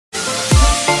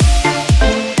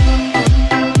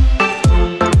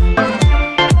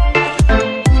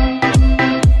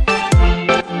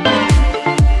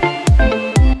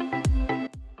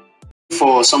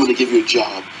or someone to give you a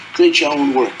job. Create your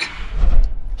own work.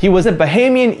 He was a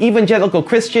Bahamian evangelical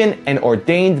Christian and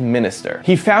ordained minister.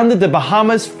 He founded the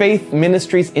Bahamas Faith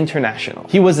Ministries International.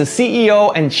 He was the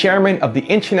CEO and chairman of the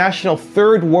International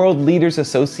Third World Leaders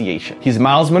Association. He's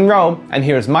Myles Munroe, and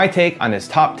here's my take on his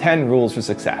top 10 rules for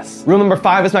success. Rule number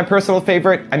 5 is my personal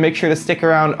favorite, and make sure to stick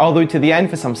around all the way to the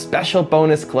end for some special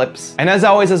bonus clips. And as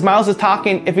always, as Myles is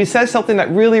talking, if he says something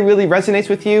that really resonates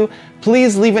with you,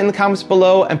 please leave it in the comments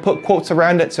below and put quotes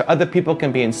around it so other people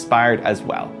can be inspired as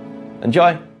well.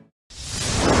 Enjoy.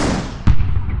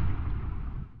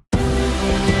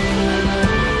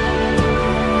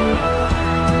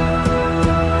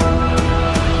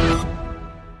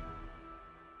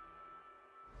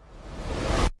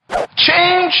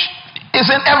 Change is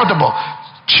inevitable.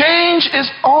 Change is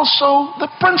also the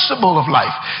principle of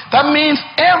life. That means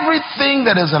everything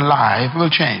that is alive will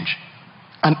change.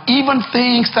 And even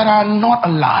things that are not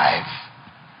alive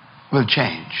will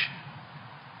change.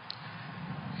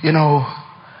 You know,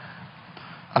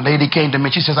 a lady came to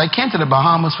me. She says, I came to the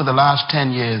Bahamas for the last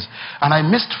 10 years, and I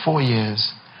missed 4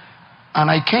 years. And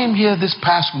I came here this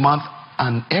past month,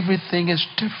 and everything is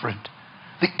different.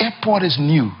 The airport is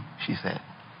new, she said.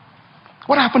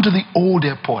 What happened to the old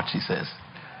airport, she says.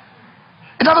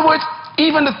 In other words,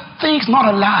 even the things not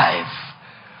alive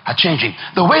are changing.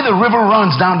 The way the river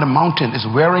runs down the mountain is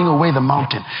wearing away the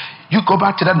mountain. You go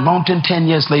back to that mountain 10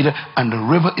 years later, and the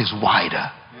river is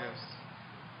wider. Yes.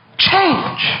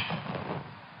 Change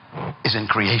is in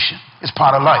creation. It's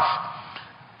part of life.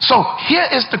 So here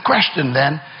is the question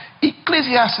then.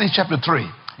 Ecclesiastes chapter 3.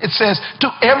 It says,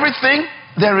 to everything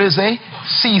there is a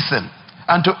season,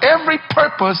 and to every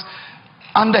purpose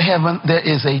under heaven there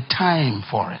is a time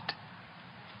for it.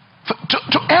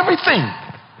 To everything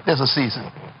there's a season.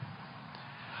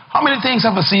 How many things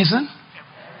have a season?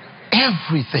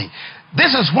 Everything.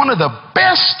 This is one of the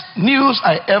best news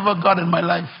I ever got in my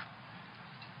life.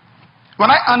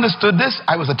 When I understood this,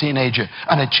 I was a teenager,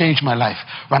 and it changed my life.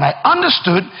 When I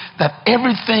understood that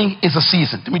everything is a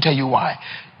season. Let me tell you why.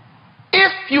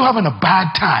 If you're having a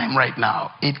bad time right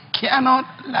now, it cannot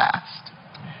last.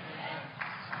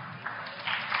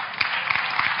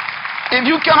 If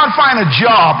you cannot find a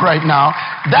job right now,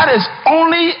 that is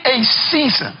only a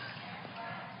season.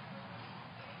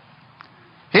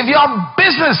 If your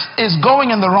business is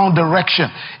going in the wrong direction,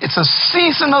 it's a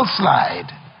seasonal slide.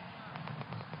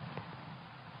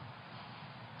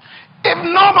 If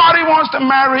nobody wants to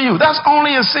marry you, that's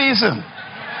only a season.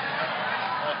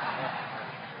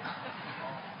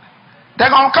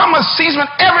 There's going to come a season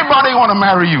when everybody want to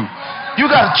marry you. You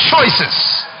got choices.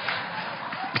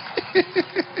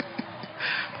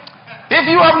 If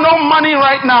you have no money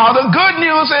right now, the good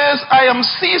news is I am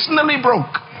seasonally broke.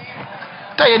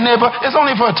 Tell your neighbor, it's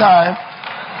only for a time.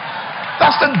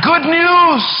 That's the good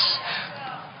news.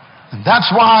 And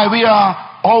that's why we are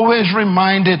always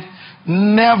reminded,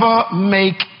 never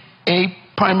make a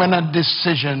permanent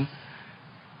decision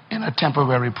in a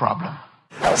temporary problem.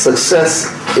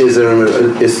 Success is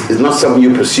not something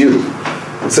you pursue.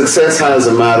 Success is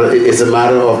a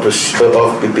matter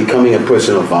of becoming a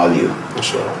person of value.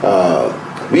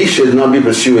 We should not be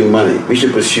pursuing money. We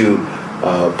should pursue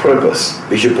purpose.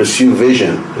 We should pursue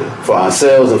vision for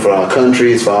ourselves and for our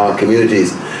countries, for our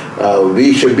communities.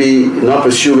 We should be not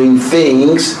pursuing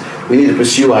things. We need to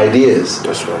pursue ideas.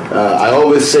 That's right. I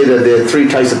always say that there are 3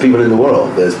 types of people in the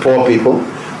world. There's poor people,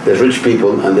 there's rich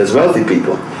people, and there's wealthy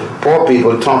people. Poor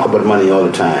people talk about money all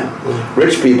the time.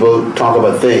 Rich people talk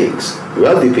about things.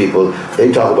 Wealthy people,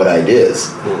 they talk about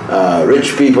ideas.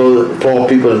 Rich people, poor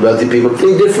people, and wealthy people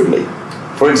think differently.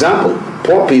 For example,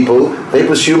 poor people, they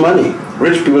pursue money.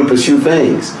 Rich people pursue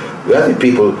things. Wealthy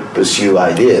people pursue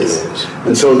ideas.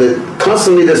 And so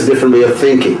constantly there's a different way of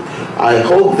thinking. I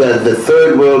hope that the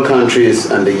third world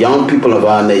countries and the young people of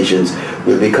our nations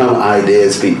will become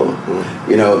ideas people.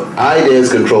 You know,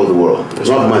 ideas control the world,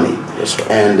 not money.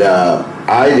 And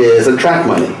ideas attract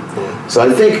money. So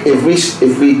I think if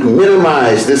we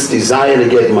minimize this desire to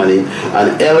get money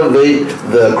and elevate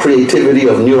the creativity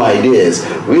of new ideas,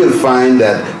 we'll find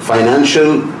that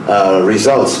financial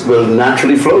results will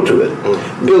naturally flow to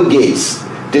it. Bill Gates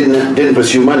didn't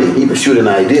pursue money, he pursued an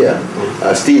idea.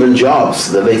 Stephen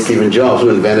Jobs, the late Stephen Jobs, who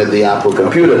invented the Apple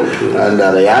computer and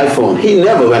the iPhone, he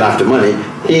never went after money,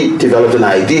 he developed an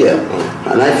idea.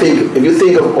 And I think, if you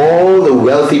think of all the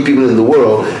wealthy people in the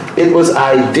world, it was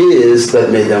ideas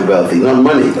that made them wealthy, not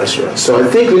money. That's right. So I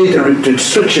think we need to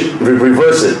switch it,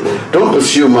 reverse it. Don't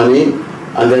pursue money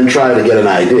and then try to get an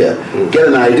idea. Get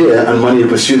an idea and money to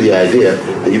pursue the idea,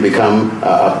 and you become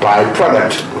a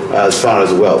byproduct as far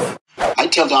as wealth. I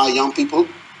tell our young people,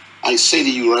 I say to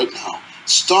you right now,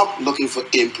 stop looking for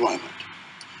employment.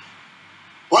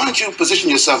 Why don't you position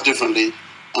yourself differently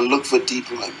and look for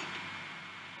deployment?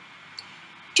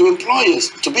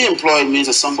 To be employed means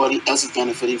that somebody else is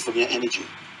benefiting from your energy.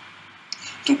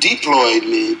 To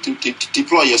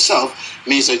deploy yourself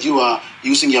means that you are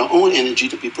using your own energy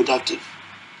to be productive.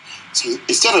 So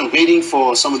instead of waiting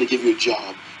for someone to give you a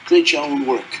job, create your own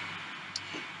work.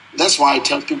 That's why I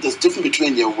tell people there's a difference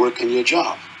between your work and your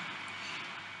job.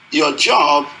 Your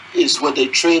job is what they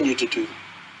train you to do.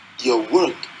 Your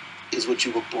work is what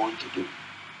you were born to do.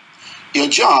 Your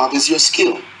job is your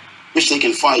skill, which they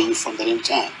can fire you from at any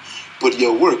time. But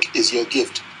your work is your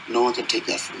gift. No one can take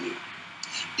that from you.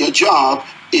 Your job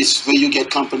is where you get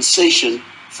compensation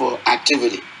for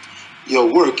activity.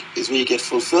 Your work is where you get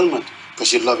fulfillment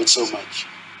because you love it so much.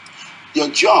 Your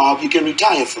job you can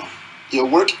retire from. Your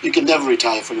work, you can never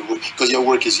retire from your work because your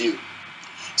work is you.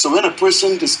 So when a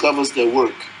person discovers their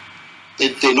work,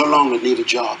 they no longer need a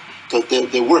job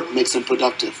because their work makes them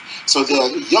productive. So there are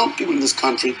young people in this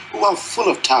country who are full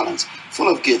of talents, full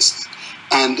of gifts.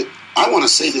 And I want to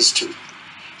say this too.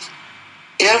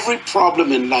 Every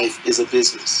problem in life is a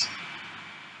business.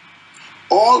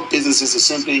 All businesses are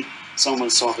simply someone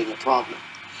solving a problem.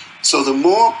 So the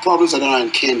more problems that are in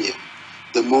Kenya,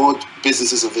 the more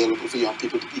businesses available for young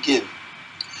people to begin.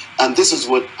 And this is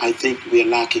what I think we are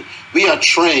lacking. We are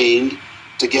trained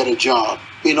to get a job.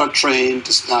 We're not trained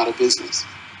to start a business.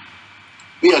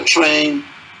 We are trained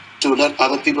to let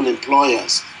other people employ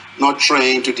us, not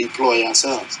trained to deploy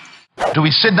ourselves. Do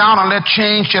we sit down and let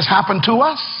change just happen to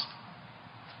us?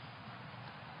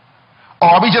 Or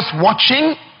are we just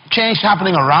watching change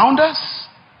happening around us?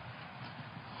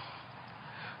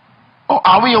 Or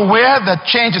are we aware that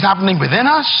change is happening within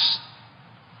us?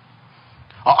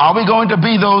 Or are we going to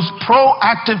be those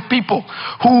proactive people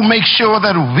who make sure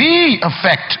that we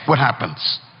affect what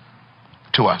happens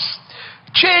to us?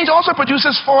 Change also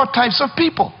produces 4 types of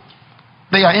people.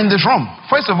 They are in this room.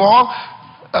 First of all,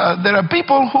 there are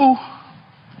people who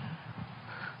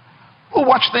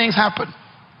watch things happen.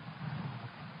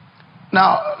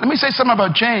 Now, let me say something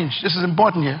about change. This is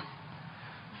important here.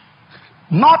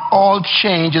 Not all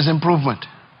change is improvement.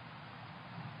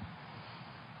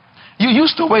 You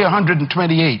used to weigh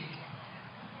 128.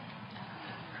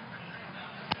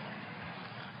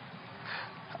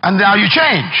 And now you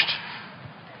changed.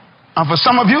 And for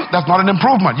some of you, that's not an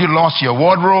improvement. You lost your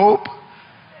wardrobe.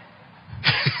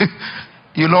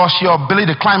 You lost your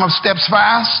ability to climb up steps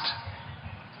fast.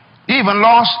 You even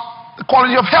lost the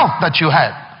quality of health that you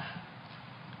had.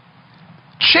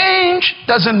 Change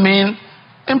doesn't mean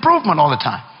improvement all the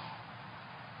time.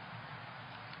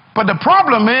 But the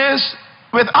problem is,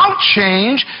 without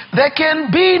change, there can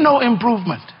be no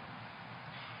improvement.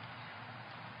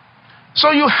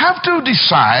 So you have to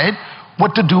decide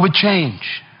what to do with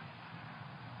change.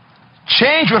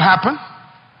 Change will happen.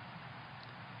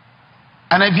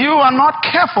 And if you are not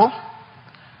careful,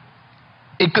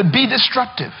 it could be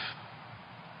destructive.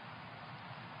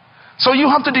 So you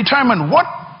have to determine what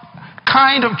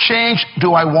kind of change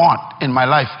do I want in my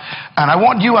life. And I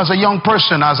want you as a young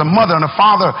person, as a mother and a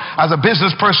father, as a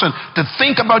business person, to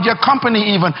think about your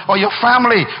company even, or your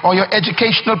family, or your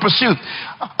educational pursuit.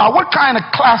 What kind of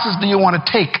classes do you want to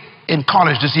take in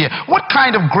college this year? What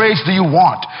kind of grades do you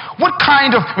want? What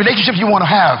kind of relationships do you want to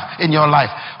have in your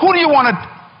life? Who do you want to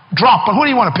drop and who do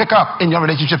you want to pick up in your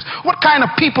relationships? What kind of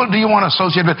people do you want to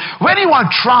associate with? Where do you want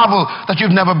to travel that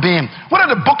you've never been? What are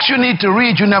the books you need to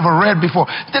read you never read before?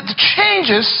 The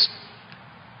changes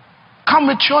come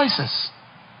with choices.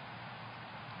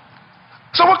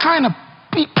 So what kind of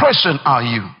person are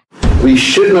you? We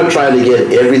should not try to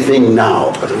get everything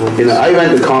now. You know, I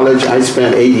went to college. I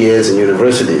spent 8 years in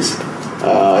universities.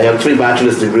 I have 3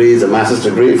 bachelor's degrees, a master's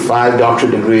degree, 5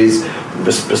 doctorate degrees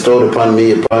bestowed upon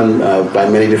me by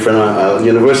many different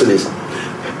universities.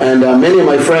 And many of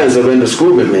my friends that went to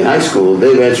school with me in high school,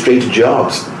 they went straight to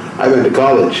jobs. I went to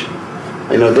college.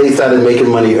 You know, they started making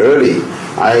money early.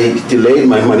 I delayed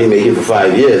my money making for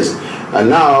 5 years. And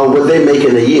now, what they make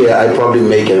in a year, I probably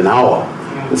make in an hour.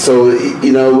 So,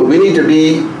 you know, we need to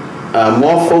be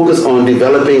more focused on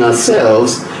developing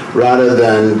ourselves rather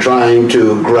than trying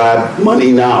to grab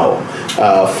money now.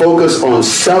 Focus on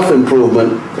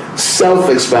self-improvement,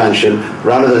 self-expansion,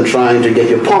 rather than trying to get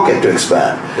your pocket to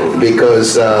expand.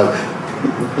 Because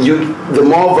the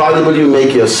more valuable you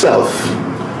make yourself,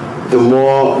 the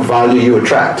more value you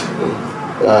attract.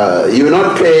 You're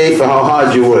not paid for how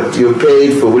hard you work. You're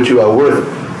paid for what you are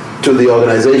worth to the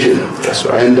organization. That's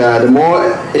right. And the more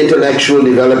intellectual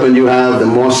development you have, the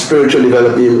more spiritual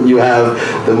development you have,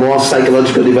 the more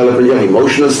psychological development you have,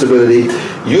 emotional stability,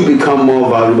 you become more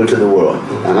valuable to the world.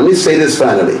 And let me say this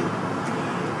finally.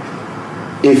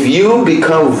 if you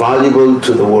become valuable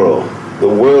to the world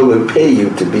will pay you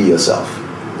to be yourself.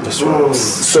 That's right.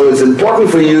 So it's important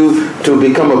for you to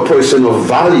become a person of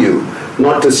value,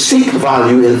 not to seek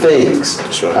value in things.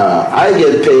 That's right. I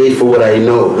get paid for what I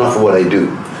know, not for what I do.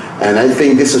 And I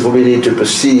think this is what we need to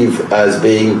perceive as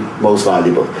being most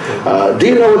valuable. Do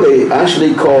you know what they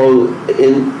actually call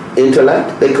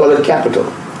intellect? They call it capital.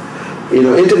 You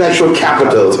know, intellectual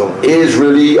capital is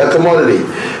really a commodity.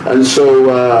 And so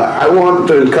I want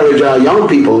to encourage our young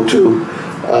people to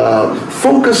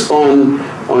focus on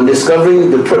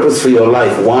discovering the purpose for your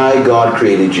life, why God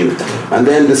created you, and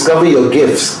then discover your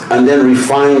gifts, and then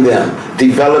refine them,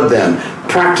 develop them,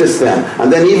 practice them,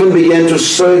 and then even begin to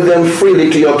serve them freely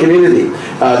to your community.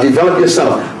 Develop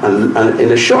yourself, and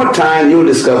in a short time you'll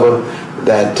discover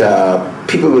that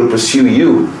people will pursue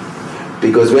you,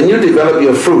 because when you develop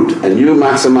your fruit and you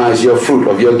maximize your fruit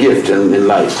of your gift in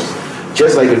life,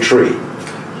 just like a tree,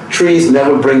 trees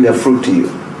never bring their fruit to you.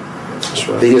 That's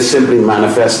right. They just simply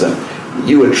manifest them.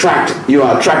 You are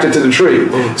attracted to the tree.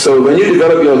 So when you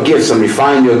develop your gifts and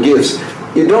refine your gifts,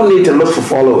 you don't need to look for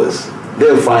followers.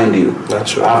 They'll find you.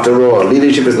 That's right. After all,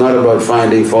 leadership is not about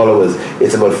finding followers.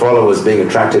 It's about followers being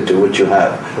attracted to what you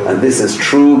have. And this is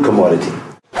true commodity.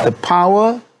 The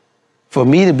power for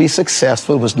me to be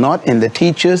successful was not in the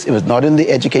teachers. It was not in the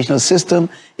educational system.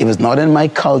 It was not in my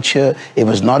culture. It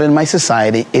was not in my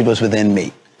society. It was within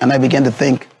me. And I began to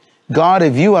think, God,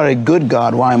 if you are a good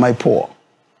God, why am I poor?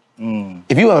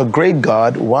 If you are a great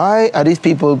God, why are these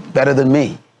people better than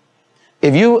me?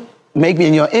 If you make me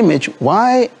in your image,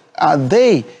 why are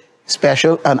they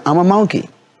special and I'm a monkey?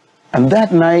 And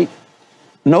that night,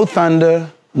 no thunder,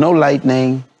 no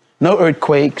lightning, no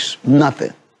earthquakes,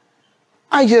 nothing.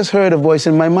 I just heard a voice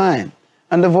in my mind.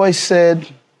 And the voice said,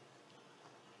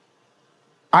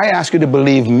 I ask you to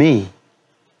believe me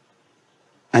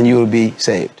and you will be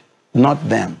saved, not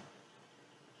them.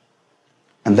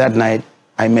 And that night,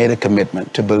 I made a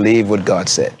commitment to believe what God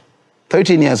said.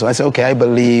 13 years old, I said, okay, I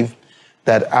believe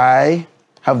that I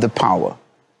have the power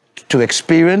to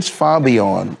experience far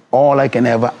beyond all I can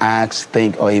ever ask,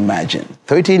 think, or imagine.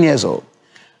 13 years old.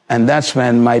 And that's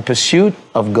when my pursuit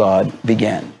of God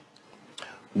began.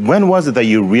 When was it that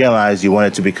you realized you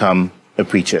wanted to become a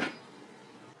preacher?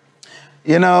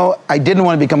 You know, I didn't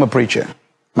want to become a preacher.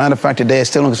 Matter of fact, today I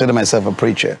still don't consider myself a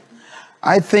preacher.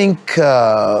 I think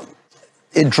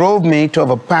it drove me to have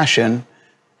a passion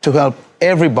to help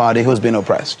everybody who's been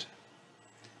oppressed.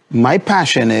 My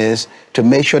passion is to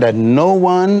make sure that no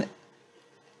one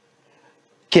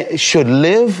should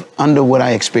live under what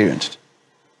I experienced.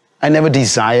 I never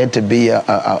desired to be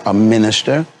a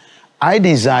minister. I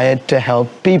desired to help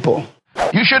people.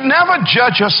 You should never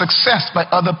judge your success by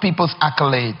other people's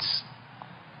accolades.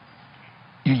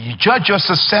 You judge your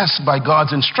success by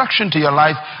God's instruction to your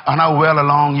life and how well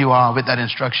along you are with that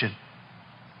instruction.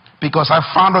 Because I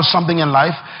found out something in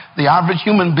life, the average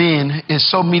human being is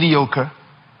so mediocre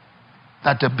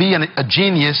that to be a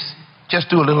genius, just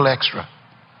do a little extra.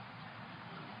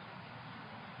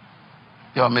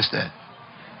 Y'all missed that.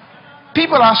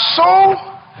 People are so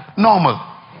normal.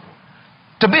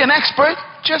 To be an expert,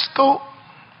 just go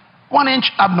 1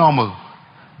 inch abnormal,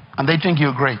 and they think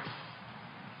you're great.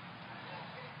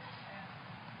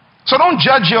 So don't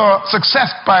judge your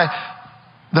success by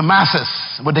the masses,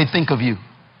 what they think of you.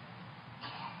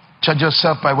 Judge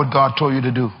yourself by what God told you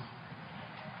to do.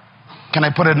 Can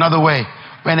I put it another way?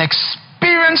 When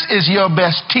experience is your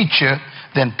best teacher,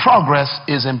 then progress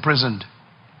is imprisoned.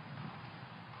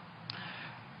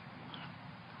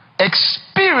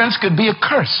 Experience could be a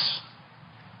curse.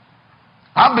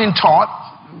 I've been taught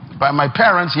by my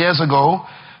parents years ago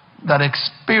that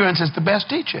experience is the best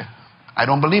teacher. I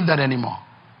don't believe that anymore.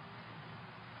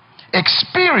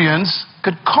 Experience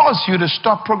could cause you to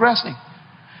stop progressing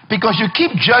because you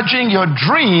keep judging your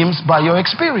dreams by your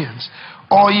experience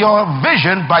or your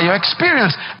vision by your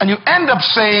experience, and you end up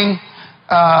saying,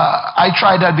 I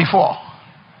tried that before,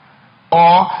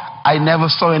 or I never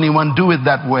saw anyone do it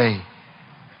that way.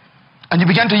 And you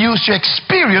begin to use your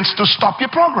experience to stop your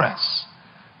progress.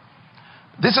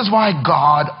 This is why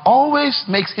God always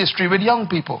makes history with young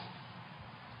people.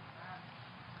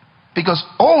 Because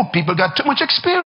old people got too much experience.